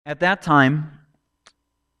At that time,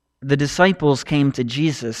 the disciples came to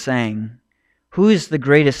Jesus saying, "Who is the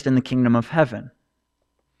greatest in the kingdom of heaven?"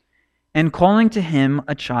 And calling to him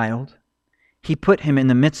a child, he put him in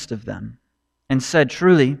the midst of them and said,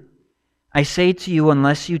 "Truly, I say to you,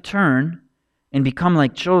 unless you turn and become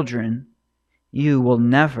like children, you will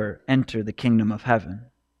never enter the kingdom of heaven.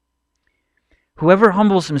 Whoever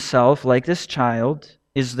humbles himself like this child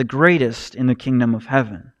is the greatest in the kingdom of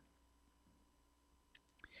heaven."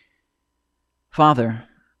 Father,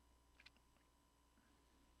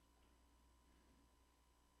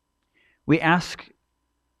 we ask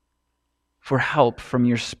for help from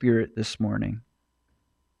your Spirit this morning.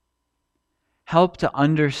 Help to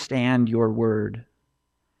understand your word.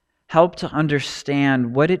 Help to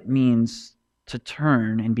understand what it means to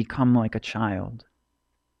turn and become like a child.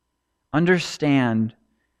 Understand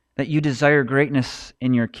that you desire greatness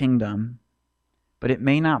in your kingdom, but it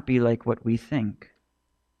may not be like what we think.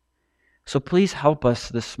 So please help us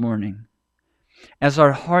this morning. As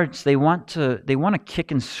our hearts, they want to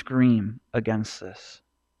kick and scream against this.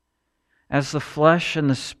 As the flesh and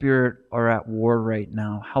the spirit are at war right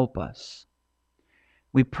now, help us.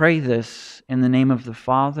 We pray this in the name of the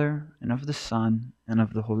Father, and of the Son, and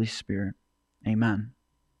of the Holy Spirit. Amen.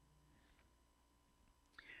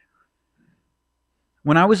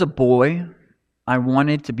 When I was a boy, I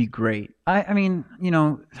wanted to be great. I mean,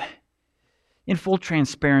 in full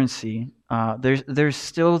transparency, there's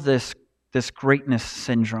still this greatness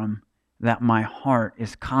syndrome that my heart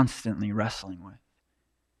is constantly wrestling with.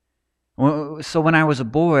 So when I was a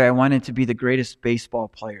boy, I wanted to be the greatest baseball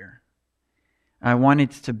player. I wanted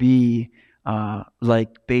to be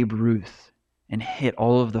like Babe Ruth and hit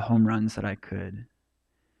all of the home runs that I could.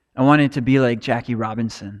 I wanted to be like Jackie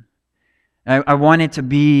Robinson. I wanted to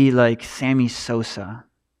be like Sammy Sosa.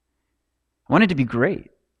 I wanted to be great.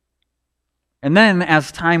 And then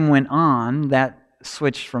as time went on, that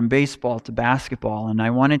switched from baseball to basketball, and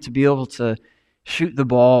I wanted to be able to shoot the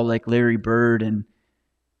ball like Larry Bird and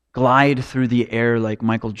glide through the air like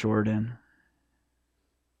Michael Jordan.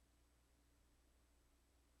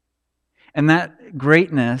 And that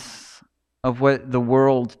greatness of what the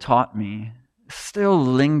world taught me still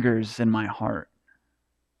lingers in my heart.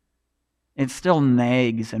 It still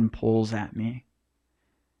nags and pulls at me.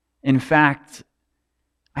 In fact,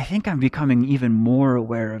 I think I'm becoming even more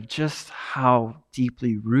aware of just how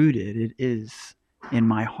deeply rooted it is in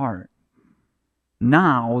my heart,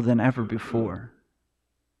 now than ever before.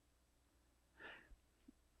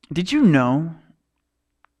 Did you know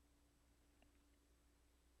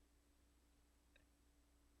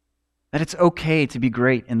that it's okay to be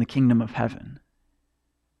great in the kingdom of heaven?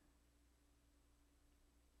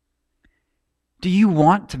 Do you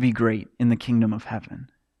want to be great in the kingdom of heaven?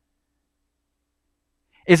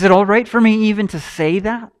 Is it all right for me even to say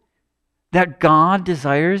that? That God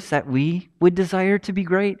desires that we would desire to be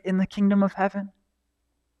great in the kingdom of heaven?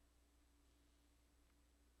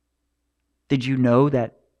 Did you know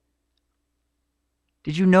that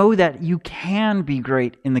you can be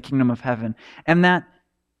great in the kingdom of heaven, and that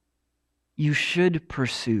you should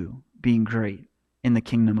pursue being great in the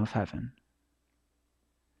kingdom of heaven?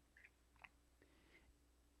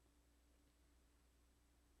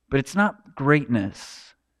 But it's not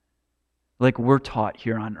greatness like we're taught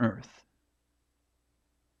here on earth.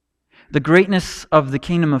 The greatness of the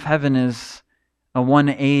kingdom of heaven is a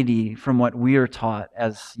 180 from what we are taught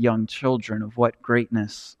as young children of what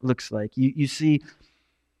greatness looks like. You see,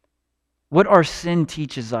 what our sin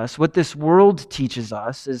teaches us, what this world teaches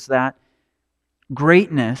us, is that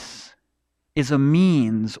greatness is a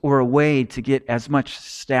means or a way to get as much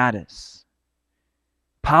status,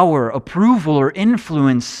 power, approval, or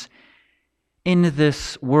influence in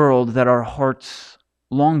this world that our hearts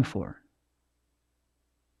long for.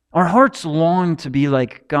 Our hearts long to be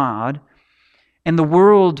like God, and the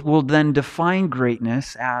world will then define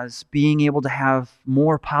greatness as being able to have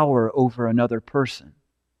more power over another person,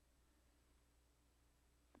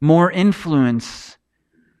 more influence,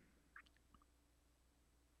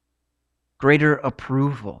 greater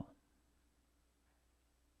approval,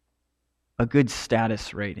 a good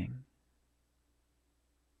status rating.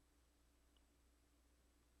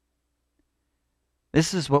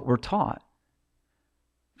 This is what we're taught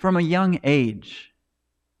from a young age.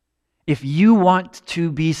 If you want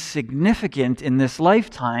to be significant in this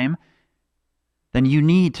lifetime, then you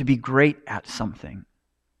need to be great at something.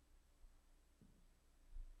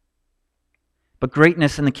 But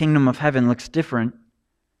greatness in the kingdom of heaven looks different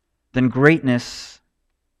than greatness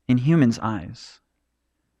in humans' eyes.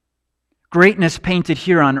 Greatness painted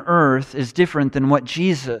here on earth is different than what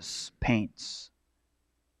Jesus paints.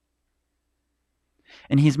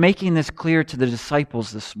 And he's making this clear to the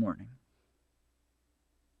disciples this morning.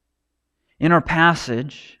 In our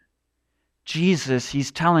passage, Jesus,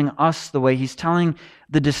 he's telling us the way. He's telling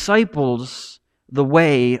the disciples the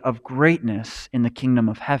way of greatness in the kingdom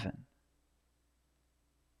of heaven.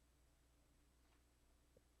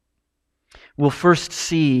 We'll first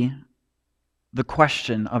see the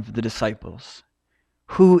question of the disciples.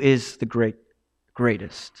 Who is the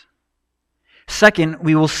greatest? Second,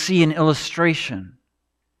 we will see an illustration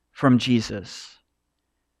from Jesus,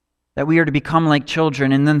 that we are to become like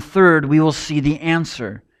children. And then third, we will see the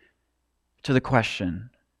answer to the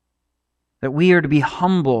question, that we are to be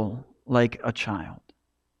humble like a child.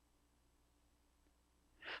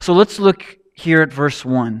 So let's look here at verse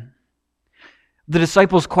 1. The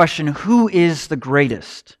disciples question, who is the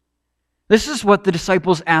greatest? This is what the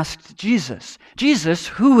disciples asked Jesus. Jesus,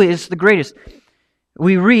 who is the greatest?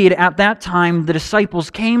 We read, at that time the disciples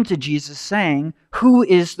came to Jesus saying, who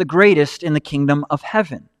is the greatest in the kingdom of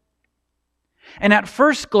heaven? And at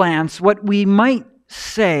first glance, what we might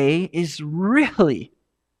say is, really?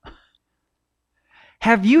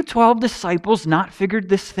 Have you 12 disciples not figured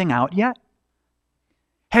this thing out yet?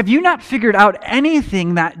 Have you not figured out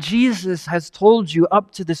anything that Jesus has told you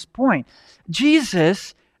up to this point?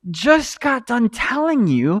 Jesus just got done telling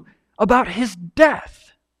you about his death,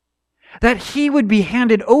 that he would be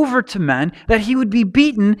handed over to men, that he would be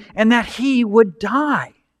beaten, and that he would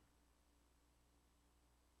die.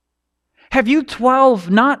 Have you 12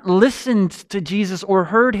 not listened to Jesus or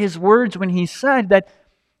heard his words when he said that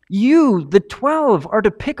you, the 12, are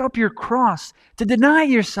to pick up your cross, to deny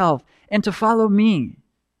yourself, and to follow me?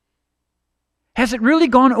 Has it really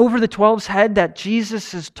gone over the 12's head that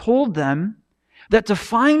Jesus has told them that to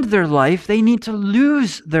find their life, they need to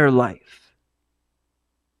lose their life?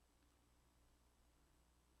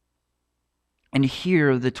 And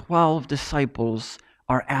here the 12 disciples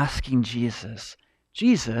are asking Jesus,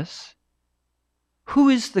 Jesus, who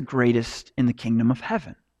is the greatest in the kingdom of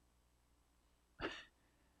heaven?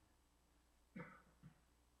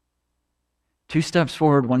 Two steps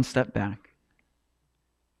forward, one step back.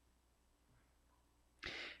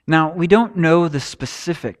 Now, we don't know the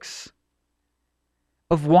specifics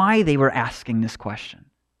of why they were asking this question.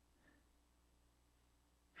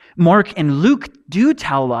 Mark and Luke do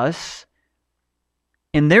tell us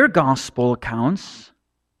in their gospel accounts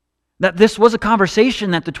that this was a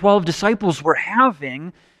conversation that the 12 disciples were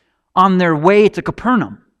having on their way to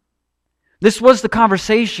Capernaum. This was the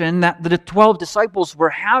conversation that the 12 disciples were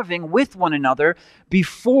having with one another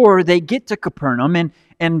before they get to Capernaum,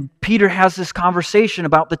 and Peter has this conversation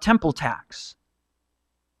about the temple tax.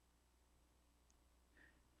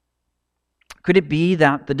 Could it be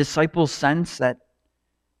that the disciples sense that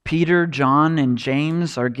Peter, John, and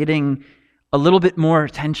James are getting a little bit more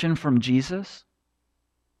attention from Jesus?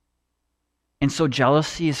 And so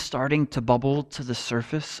jealousy is starting to bubble to the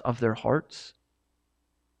surface of their hearts?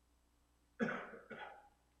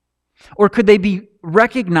 Or could they be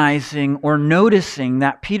recognizing or noticing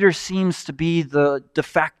that Peter seems to be the de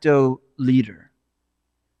facto leader?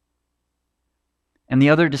 And the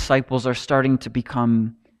other disciples are starting to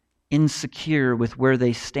become insecure with where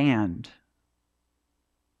they stand.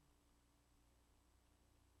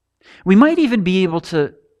 We might even be able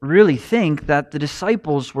to really think that the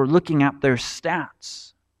disciples were looking at their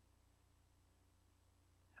stats,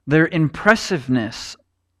 their impressiveness,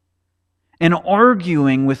 and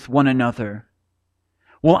arguing with one another.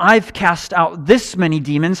 Well, I've cast out this many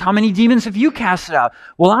demons. How many demons have you cast out?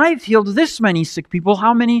 Well, I've healed this many sick people.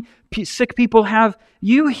 How many sick people have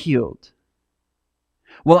you healed?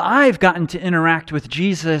 Well, I've gotten to interact with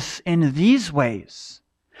Jesus in these ways,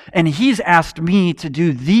 and he's asked me to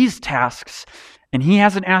do these tasks, and he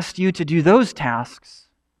hasn't asked you to do those tasks.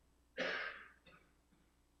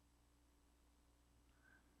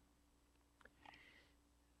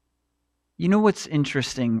 You know what's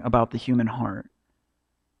interesting about the human heart?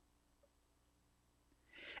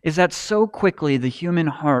 Is that so quickly the human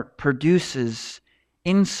heart produces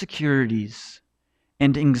insecurities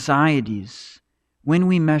and anxieties when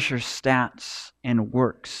we measure stats and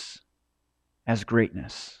works as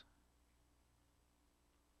greatness.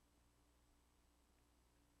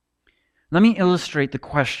 Let me illustrate the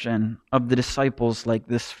question of the disciples like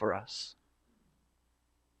this for us.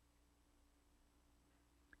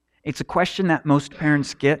 It's a question that most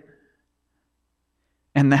parents get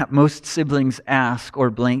and that most siblings ask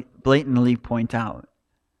or blatantly point out.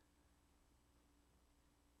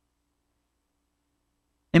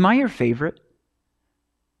 Am I your favorite?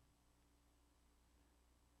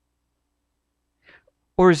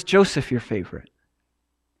 Or is Joseph your favorite?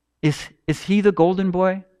 Is he the golden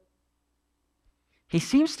boy? he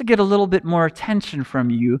seems to get a little bit more attention from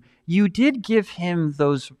you. You did give him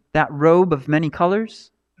that robe of many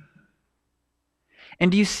colors. And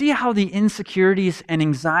do you see how the insecurities and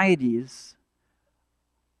anxieties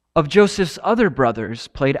of Joseph's other brothers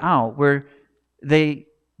played out, where they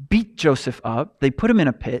beat Joseph up, they put him in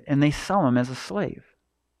a pit, and they sell him as a slave?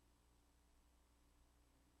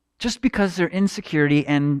 Just because their insecurity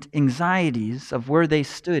and anxieties of where they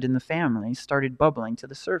stood in the family started bubbling to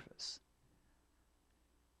the surface.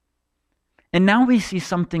 And now we see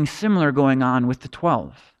something similar going on with the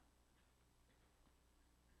 12.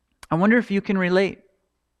 I wonder if you can relate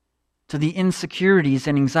to the insecurities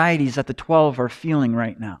and anxieties that the 12 are feeling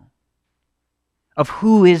right now, of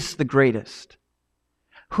who is the greatest,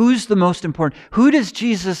 who's the most important, who does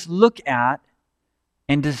Jesus look at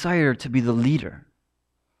and desire to be the leader?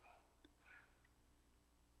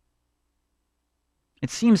 It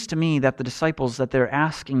seems to me that the disciples, that they're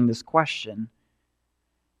asking this question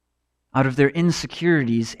out of their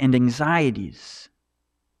insecurities and anxieties,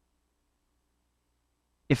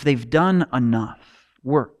 if they've done enough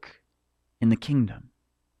work in the kingdom,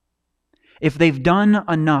 if they've done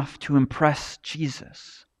enough to impress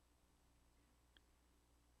Jesus.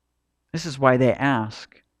 This is why they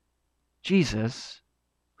ask, Jesus,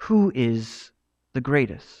 who is the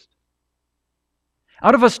greatest?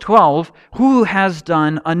 Out of us 12, who has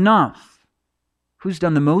done enough? Who's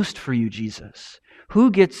done the most for you, Jesus? Who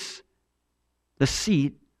gets the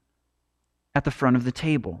seat at the front of the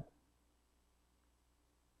table?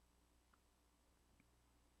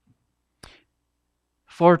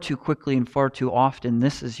 Far too quickly and far too often,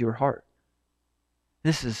 this is your heart.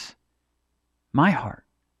 This is my heart.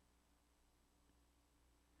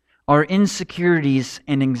 Our insecurities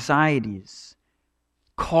and anxieties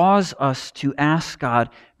cause us to ask God,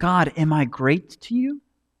 God, am I great to you?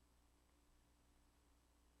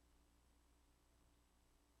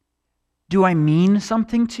 Do I mean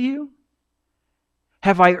something to you?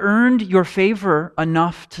 Have I earned your favor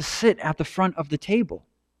enough to sit at the front of the table?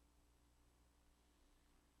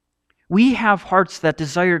 We have hearts that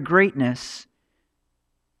desire greatness,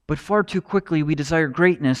 but far too quickly we desire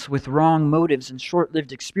greatness with wrong motives and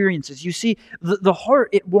short-lived experiences. You see, the heart,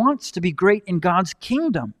 it wants to be great in God's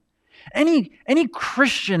kingdom. Any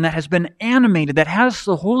Christian that has been animated, that has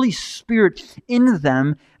the Holy Spirit in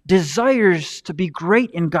them, desires to be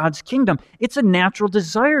great in God's kingdom. It's a natural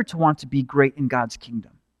desire to want to be great in God's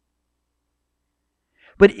kingdom.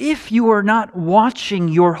 But if you are not watching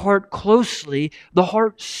your heart closely, the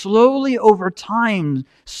heart slowly over time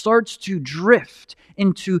starts to drift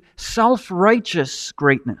into self-righteous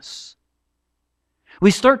greatness.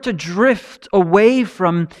 We start to drift away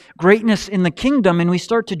from greatness in the kingdom, and we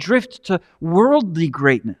start to drift to worldly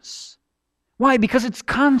greatness. Why? Because it's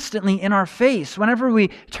constantly in our face. Whenever we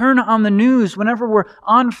turn on the news, whenever we're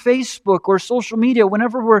on Facebook or social media,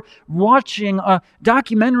 whenever we're watching a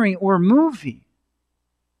documentary or a movie.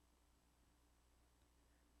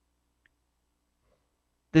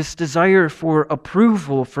 This desire for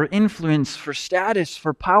approval, for influence, for status,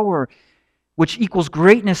 for power, which equals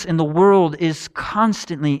greatness in the world, is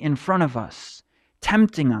constantly in front of us,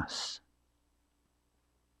 tempting us.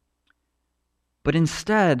 But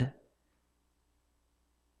instead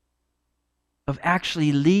of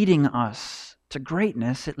actually leading us to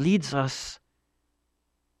greatness, it leads us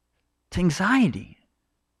to anxiety,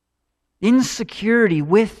 insecurity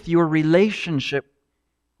with your relationship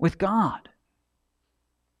with God.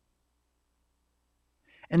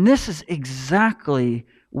 And this is exactly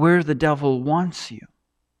where the devil wants you.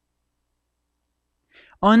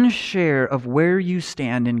 Unsure of where you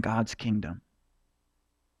stand in God's kingdom.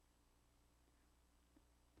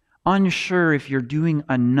 Unsure if you're doing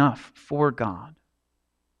enough for God.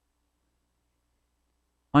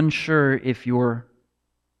 Unsure if you're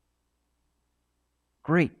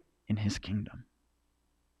great in His kingdom.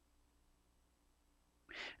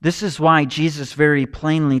 This is why Jesus very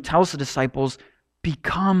plainly tells the disciples,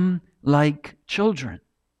 become like children.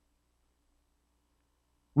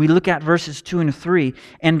 We look at verses 2 and 3.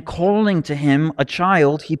 And calling to him a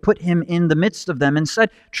child, he put him in the midst of them and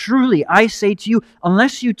said, truly, I say to you,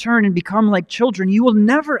 unless you turn and become like children, you will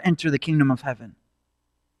never enter the kingdom of heaven.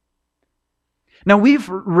 Now, we've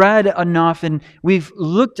read enough and we've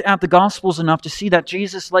looked at the Gospels enough to see that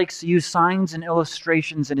Jesus likes to use signs and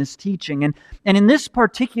illustrations in His teaching. And in this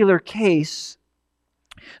particular case,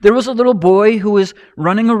 there was a little boy who was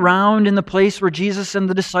running around in the place where Jesus and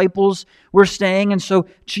the disciples were staying. And so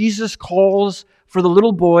Jesus calls for the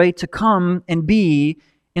little boy to come and be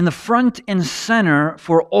in the front and center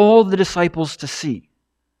for all the disciples to see.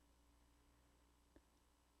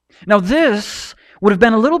 Now this would have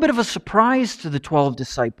been a little bit of a surprise to the 12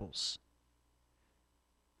 disciples.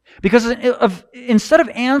 Because instead of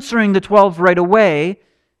answering the 12 right away,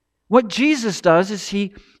 what Jesus does is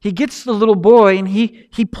he gets the little boy and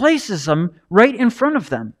he places him right in front of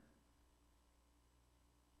them.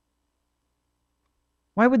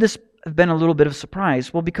 Why would this have been a little bit of a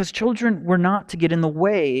surprise? Well, because children were not to get in the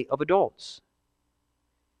way of adults.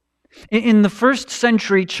 In the first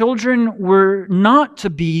century, children were not to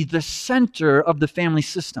be the center of the family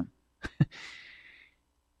system.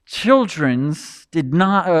 Parents did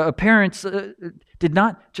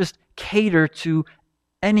not just cater to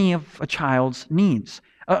any of a child's needs.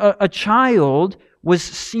 A child was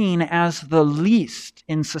seen as the least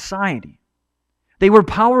in society. They were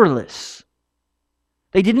powerless.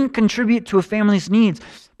 They didn't contribute to a family's needs.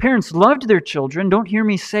 Parents loved their children. Don't hear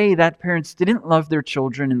me say that parents didn't love their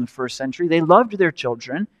children in the first century. They loved their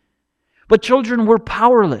children. But children were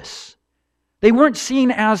powerless. They weren't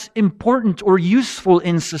seen as important or useful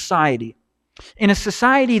in society. In a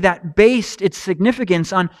society that based its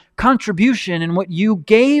significance on contribution and what you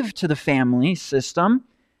gave to the family system,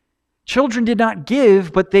 children did not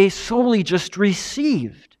give, but they solely just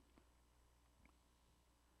received.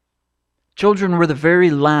 Children were the very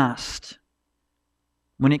last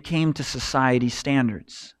when it came to society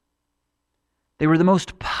standards. They were the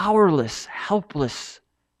most powerless, helpless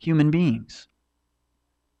human beings.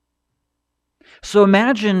 So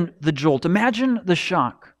imagine the jolt, imagine the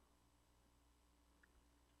shock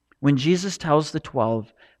when Jesus tells the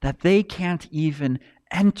 12 that they can't even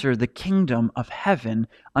enter the kingdom of heaven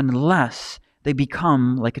unless they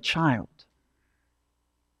become like a child.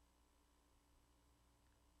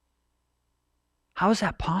 How is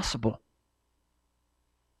that possible?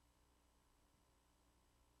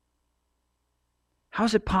 How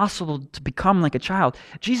is it possible to become like a child?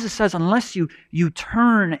 Jesus says, unless you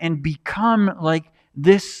turn and become like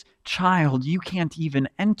this child, you can't even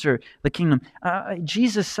enter the kingdom.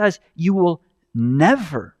 Jesus says, you will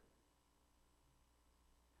never.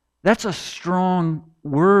 That's a strong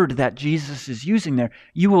word that Jesus is using there.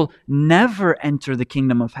 You will never enter the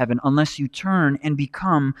kingdom of heaven unless you turn and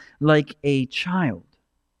become like a child.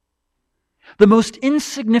 The most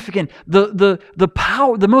insignificant,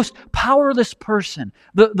 the most powerless person,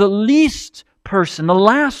 the least person, the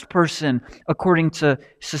last person according to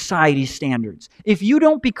society standards. If you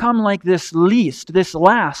don't become like this least, this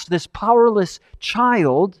last, this powerless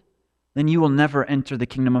child, then you will never enter the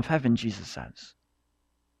kingdom of heaven, Jesus says.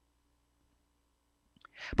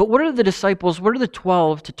 But what are the disciples, what are the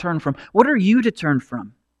 12 to turn from? What are you to turn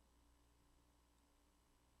from?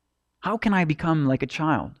 How can I become like a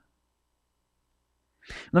child?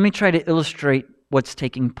 Let me try to illustrate what's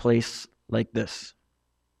taking place like this.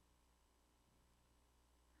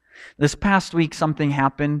 This past week, something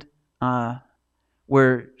happened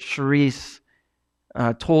where Charisse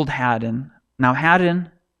told Haddon, now Haddon,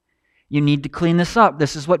 you need to clean this up.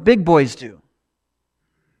 This is what big boys do.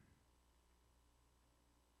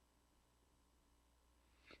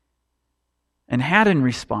 And Haddon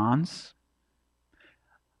responds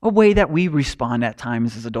a way that we respond at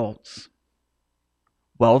times as adults.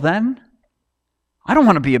 Well then, I don't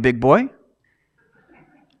want to be a big boy.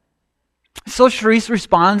 So Charisse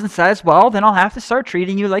responds and says, well, then I'll have to start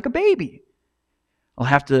treating you like a baby. I'll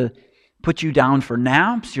have to put you down for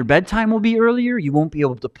naps. Your bedtime will be earlier. You won't be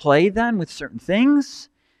able to play then with certain things.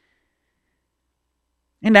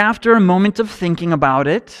 And after a moment of thinking about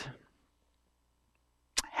it,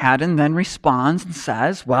 Haddon then responds and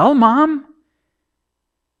says, well, Mom,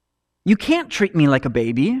 you can't treat me like a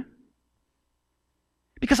baby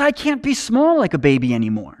because I can't be small like a baby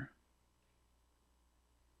anymore.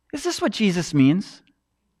 Is this what Jesus means?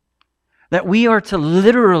 That we are to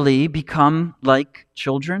literally become like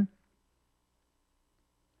children?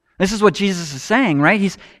 This is what Jesus is saying,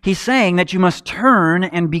 right? He's saying that you must turn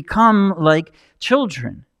and become like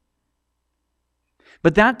children.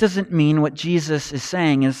 But that doesn't mean what Jesus is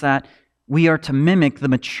saying is that we are to mimic the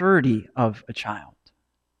maturity of a child.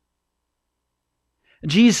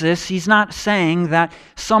 Jesus, he's not saying that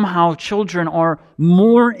somehow children are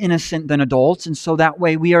more innocent than adults, and so that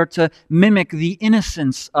way we are to mimic the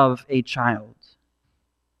innocence of a child.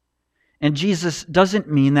 And Jesus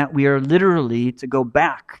doesn't mean that we are literally to go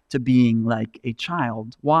back to being like a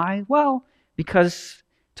child. Why? Well, because,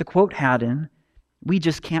 to quote Haddon, we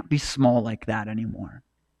just can't be small like that anymore.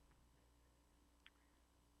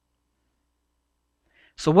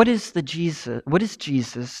 So what is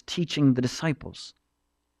Jesus teaching the disciples?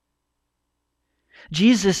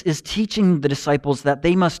 Jesus is teaching the disciples that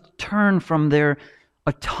they must turn from their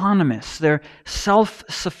autonomous, their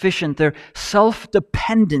self-sufficient, their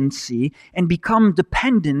self-dependency, and become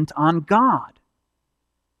dependent on God.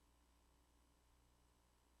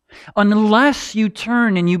 Unless you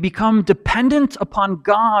turn and you become dependent upon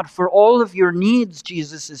God for all of your needs,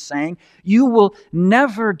 Jesus is saying, you will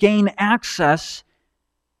never gain access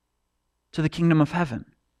to the kingdom of heaven.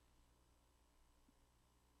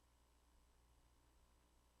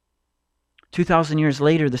 "2,000 years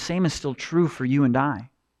later, the same is still true for you and I.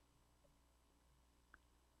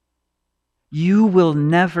 You will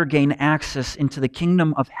never gain access into the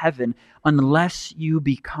kingdom of heaven unless you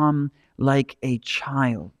become like a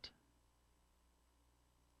child.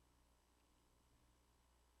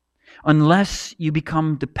 Unless you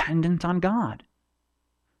become dependent on God.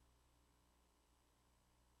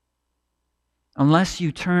 Unless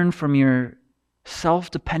you turn from your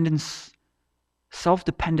self-dependent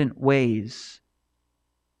ways.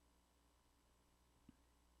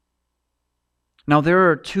 Now, there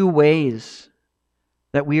are two ways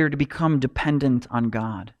that we are to become dependent on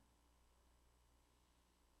God.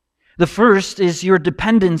 The first is your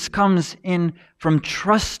dependence comes in from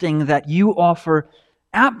trusting that you offer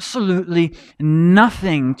absolutely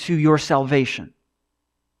nothing to your salvation.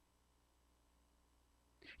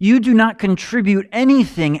 You do not contribute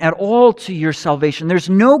anything at all to your salvation. There's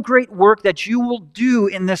no great work that you will do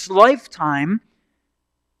in this lifetime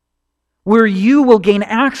where you will gain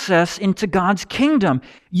access into God's kingdom.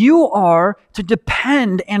 You are to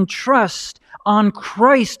depend and trust on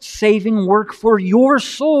Christ's saving work for your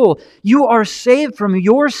soul. You are saved from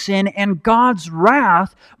your sin and God's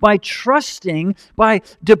wrath by trusting, by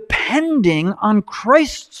depending on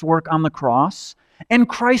Christ's work on the cross and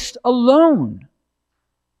Christ alone.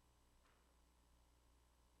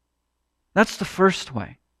 That's the first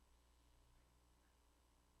way.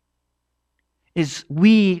 Is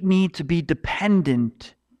we need to be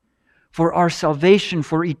dependent for our salvation,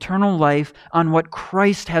 for eternal life, on what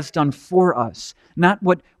Christ has done for us, not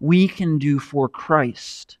what we can do for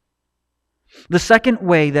Christ. The second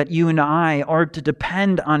way that you and I are to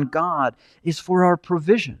depend on God is for our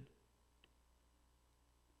provision.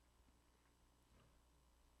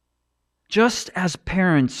 Just as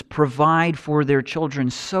parents provide for their children,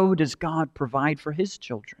 so does God provide for His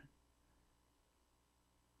children.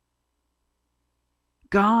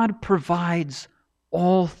 God provides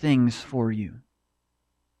all things for you.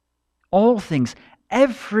 All things.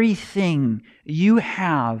 Everything you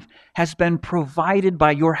have has been provided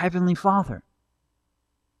by your Heavenly Father.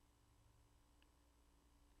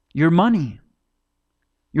 Your money,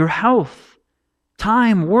 your health,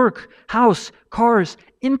 time, work, house, cars,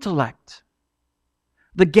 intellect.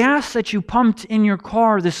 The gas that you pumped in your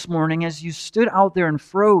car this morning as you stood out there and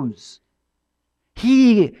froze.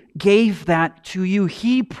 He gave that to you.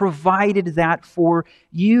 He provided that for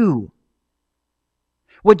you.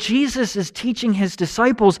 What Jesus is teaching His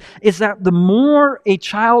disciples is that the more a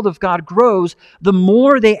child of God grows, the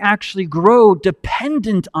more they actually grow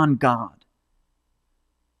dependent on God.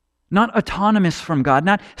 Not autonomous from God,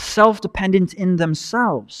 not self-dependent in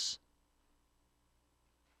themselves.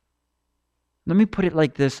 Let me put it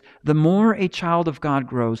like this. The more a child of God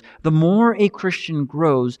grows, the more a Christian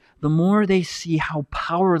grows, the more they see how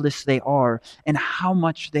powerless they are and how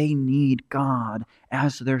much they need God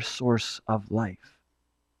as their source of life.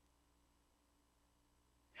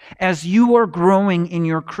 As you are growing in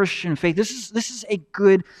your Christian faith, this is a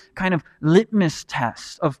good kind of litmus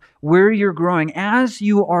test of where you're growing. As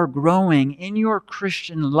you are growing in your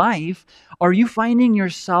Christian life, are you finding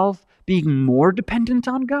yourself being more dependent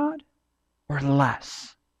on God? Or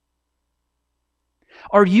less?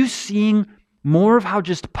 Are you seeing more of how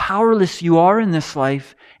just powerless you are in this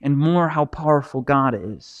life and more how powerful God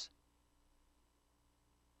is?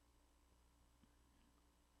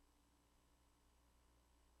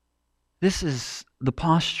 This is the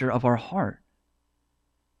posture of our heart.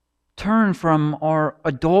 Turn from our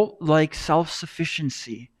adult-like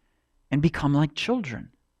self-sufficiency and become like children.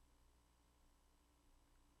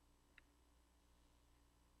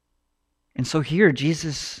 And so here,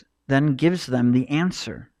 Jesus then gives them the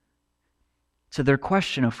answer to their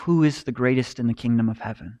question of who is the greatest in the kingdom of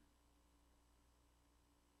heaven.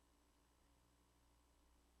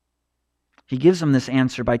 He gives them this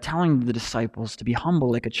answer by telling the disciples to be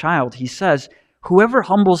humble like a child. He says, whoever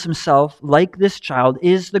humbles himself like this child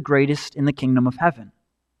is the greatest in the kingdom of heaven.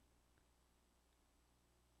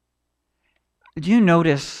 Do you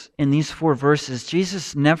notice in these 4 verses,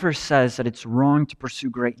 Jesus never says that it's wrong to pursue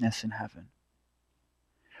greatness in heaven.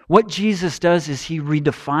 What Jesus does is He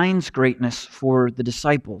redefines greatness for the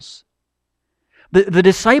disciples. The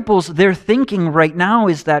disciples, their thinking right now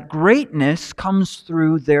is that greatness comes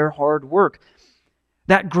through their hard work.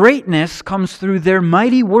 That greatness comes through their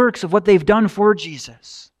mighty works of what they've done for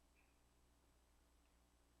Jesus.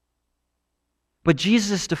 But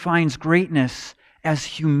Jesus defines greatness as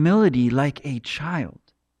humility like a child.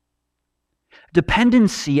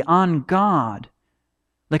 Dependency on God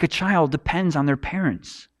like a child depends on their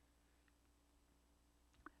parents.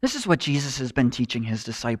 This is what Jesus has been teaching his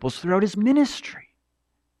disciples throughout his ministry.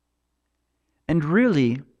 And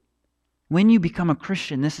really, when you become a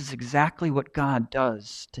Christian, this is exactly what God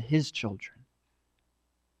does to his children.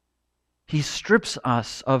 He strips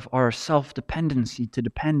us of our self-dependency to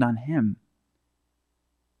depend on him.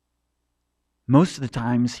 Most of the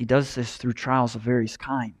times, he does this through trials of various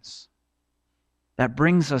kinds. That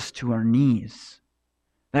brings us to our knees.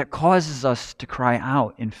 That causes us to cry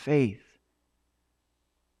out in faith.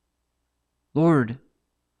 Lord,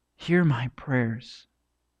 hear my prayers.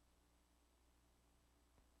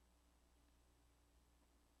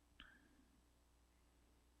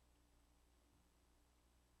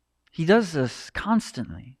 He does this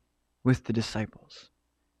constantly with the disciples.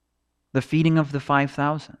 The feeding of the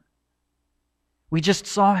 5,000. We just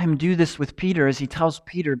saw him do this with Peter as he tells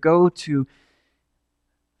Peter, go to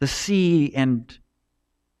the sea and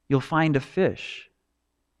you'll find a fish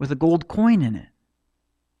with a gold coin in it.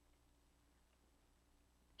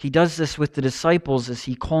 He does this with the disciples as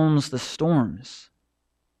he calms the storms.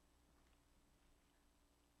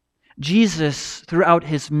 Jesus, throughout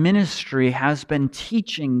his ministry, has been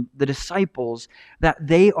teaching the disciples that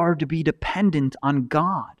they are to be dependent on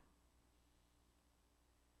God.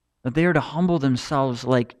 That they are to humble themselves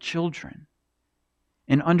like children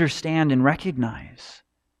and understand and recognize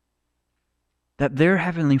that their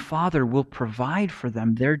Heavenly Father will provide for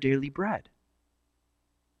them their daily bread.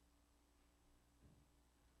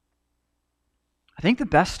 I think the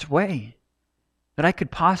best way that I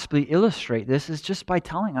could possibly illustrate this is just by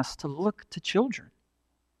telling us to look to children.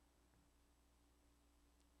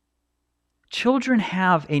 Children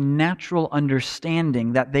have a natural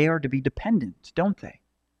understanding that they are to be dependent, don't they?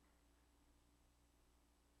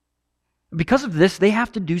 Because of this, they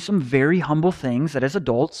have to do some very humble things that as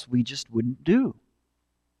adults we just wouldn't do.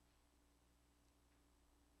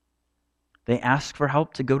 They ask for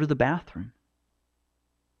help to go to the bathroom.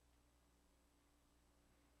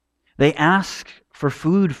 They ask for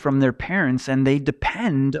food from their parents, and they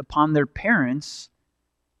depend upon their parents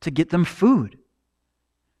to get them food.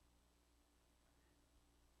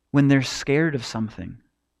 When they're scared of something,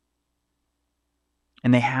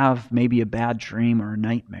 and they have maybe a bad dream or a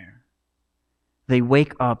nightmare, they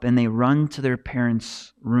wake up and they run to their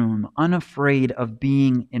parents' room, unafraid of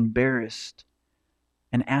being embarrassed,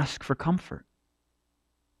 and ask for comfort.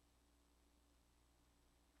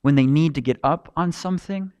 When they need to get up on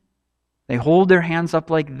something, they hold their hands up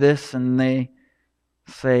like this and they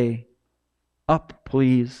say, "Up,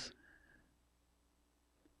 please."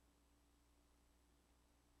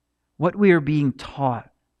 What we are being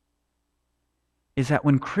taught is that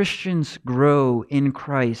when Christians grow in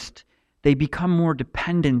Christ, they become more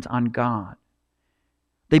dependent on God.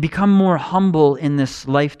 They become more humble in this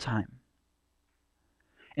lifetime.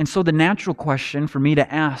 And so the natural question for me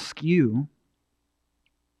to ask you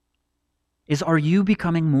is, are you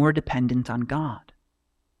becoming more dependent on God?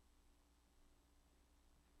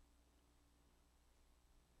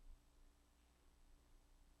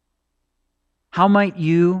 How might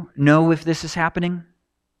you know if this is happening?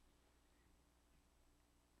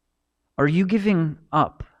 Are you giving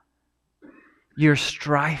up your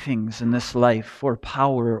strivings in this life for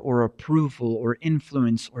power or approval or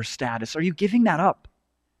influence or status? Are you giving that up?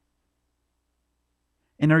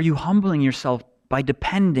 And are you humbling yourself by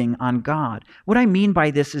depending on God? What I mean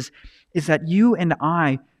by this is that you and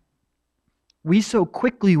I, we so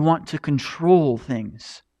quickly want to control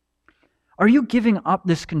things. Are you giving up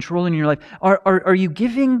this control in your life? Are you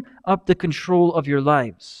giving up the control of your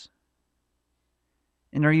lives?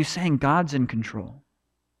 And are you saying God's in control?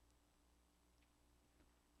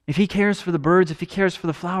 If He cares for the birds, if He cares for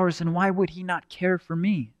the flowers, then why would He not care for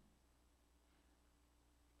me?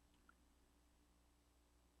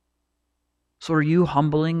 So are you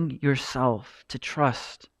humbling yourself to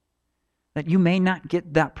trust that you may not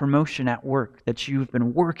get that promotion at work that you've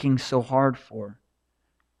been working so hard for?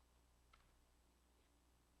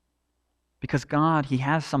 Because God, He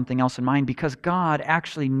has something else in mind. Because God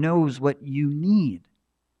actually knows what you need.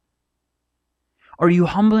 Are you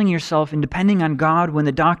humbling yourself and depending on God when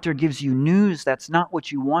the doctor gives you news that's not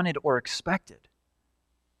what you wanted or expected?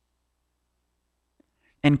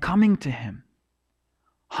 And coming to Him,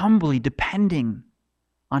 humbly depending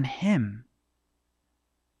on Him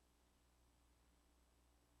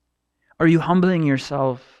Are you humbling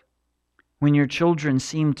yourself when your children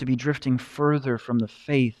seem to be drifting further from the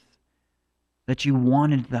faith that you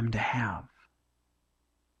wanted them to have?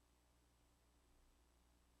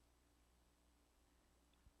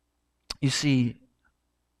 You see,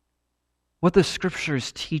 what the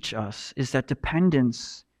Scriptures teach us is that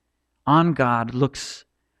dependence on God looks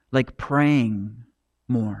like praying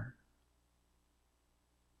more,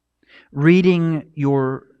 reading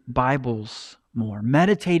your Bibles more,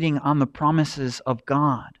 meditating on the promises of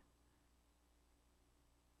God.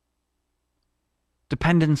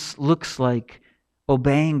 Dependence looks like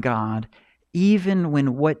obeying God even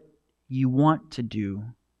when what you want to do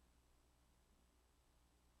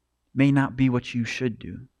may not be what you should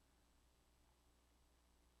do.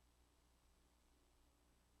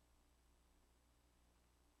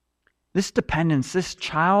 This dependence, this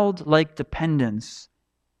childlike dependence,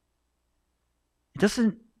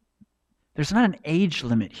 there's not an age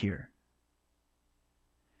limit here.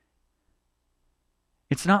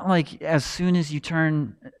 It's not like as soon as you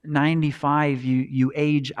turn 95, you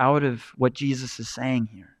age out of what Jesus is saying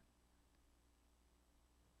here.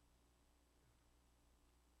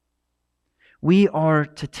 We are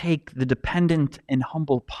to take the dependent and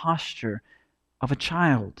humble posture of a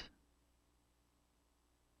child.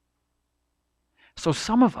 So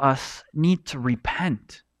some of us need to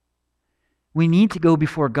repent. We need to go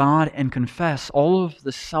before God and confess all of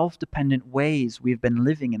the self-dependent ways we've been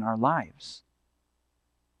living in our lives.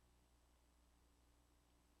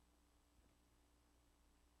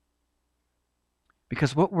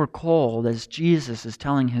 Because what we're called, as Jesus is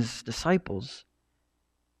telling his disciples,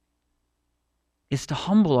 is to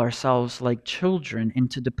humble ourselves like children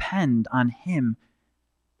and to depend on him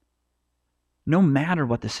no matter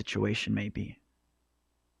what the situation may be.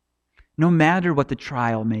 No matter what the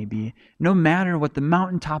trial may be, no matter what the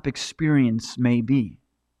mountaintop experience may be.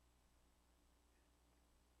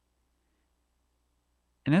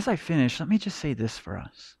 And as I finish, let me just say this for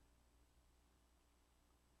us.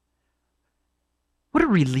 What a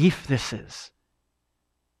relief this is.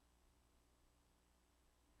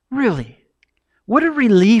 Really, what a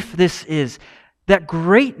relief this is that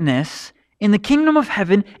greatness in the kingdom of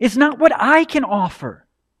heaven is not what I can offer.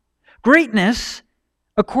 Greatness,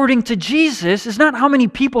 according to Jesus, is not how many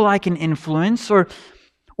people I can influence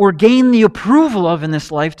or gain the approval of in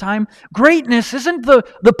this lifetime. Greatness isn't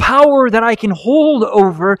the power that I can hold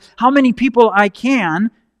over how many people I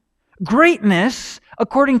can. Greatness,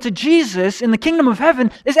 according to Jesus, in the kingdom of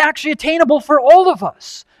heaven is actually attainable for all of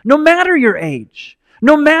us, no matter your age.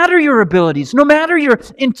 No matter your abilities, no matter your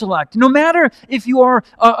intellect, no matter if you are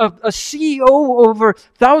a CEO over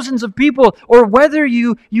thousands of people or whether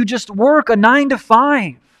you just work a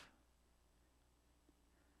 9-to-5.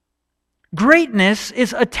 Greatness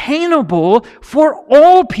is attainable for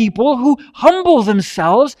all people who humble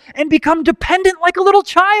themselves and become dependent like a little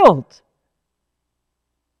child.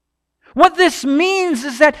 What this means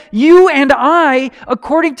is that you and I,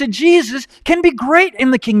 according to Jesus, can be great in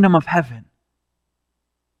the kingdom of heaven.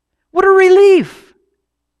 What a relief!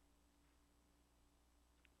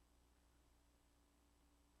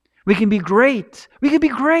 We can be great. We can be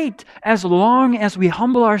great as long as we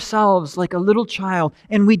humble ourselves like a little child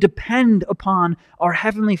and we depend upon our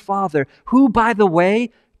Heavenly Father, who, by the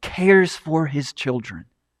way, cares for His children.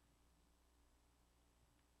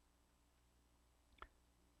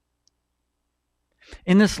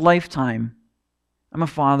 In this lifetime, I'm a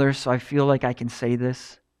father, so I feel like I can say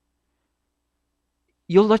this.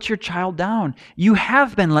 You'll let your child down. You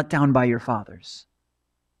have been let down by your fathers.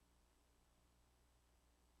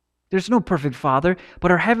 There's no perfect father,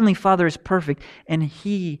 but our Heavenly Father is perfect, and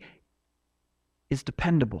He is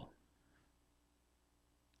dependable.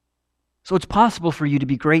 So it's possible for you to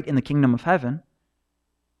be great in the kingdom of heaven.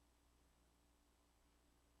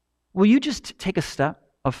 Will you just take a step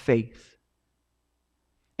of faith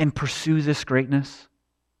and pursue this greatness?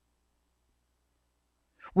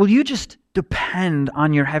 Will you just depend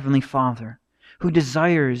on your Heavenly Father, who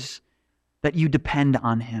desires that you depend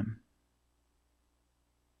on Him?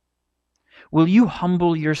 Will you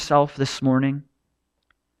humble yourself this morning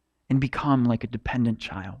and become like a dependent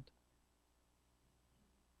child?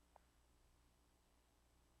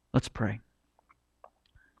 Let's pray.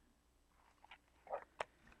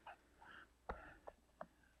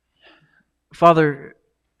 Father,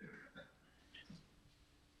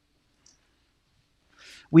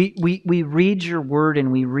 we read your word and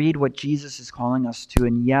we read what Jesus is calling us to,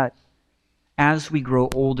 and yet, as we grow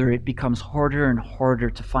older, it becomes harder and harder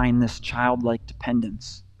to find this childlike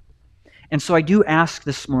dependence. And so I do ask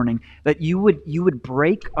this morning that you would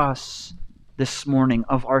break us this morning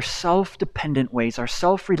of our self-dependent ways, our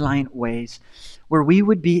self-reliant ways, where we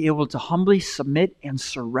would be able to humbly submit and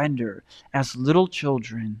surrender as little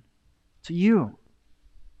children to you.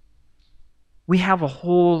 We have a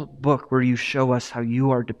whole book where you show us how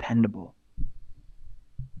you are dependable.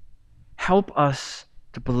 Help us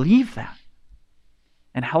to believe that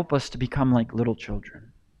and help us to become like little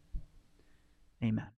children. Amen.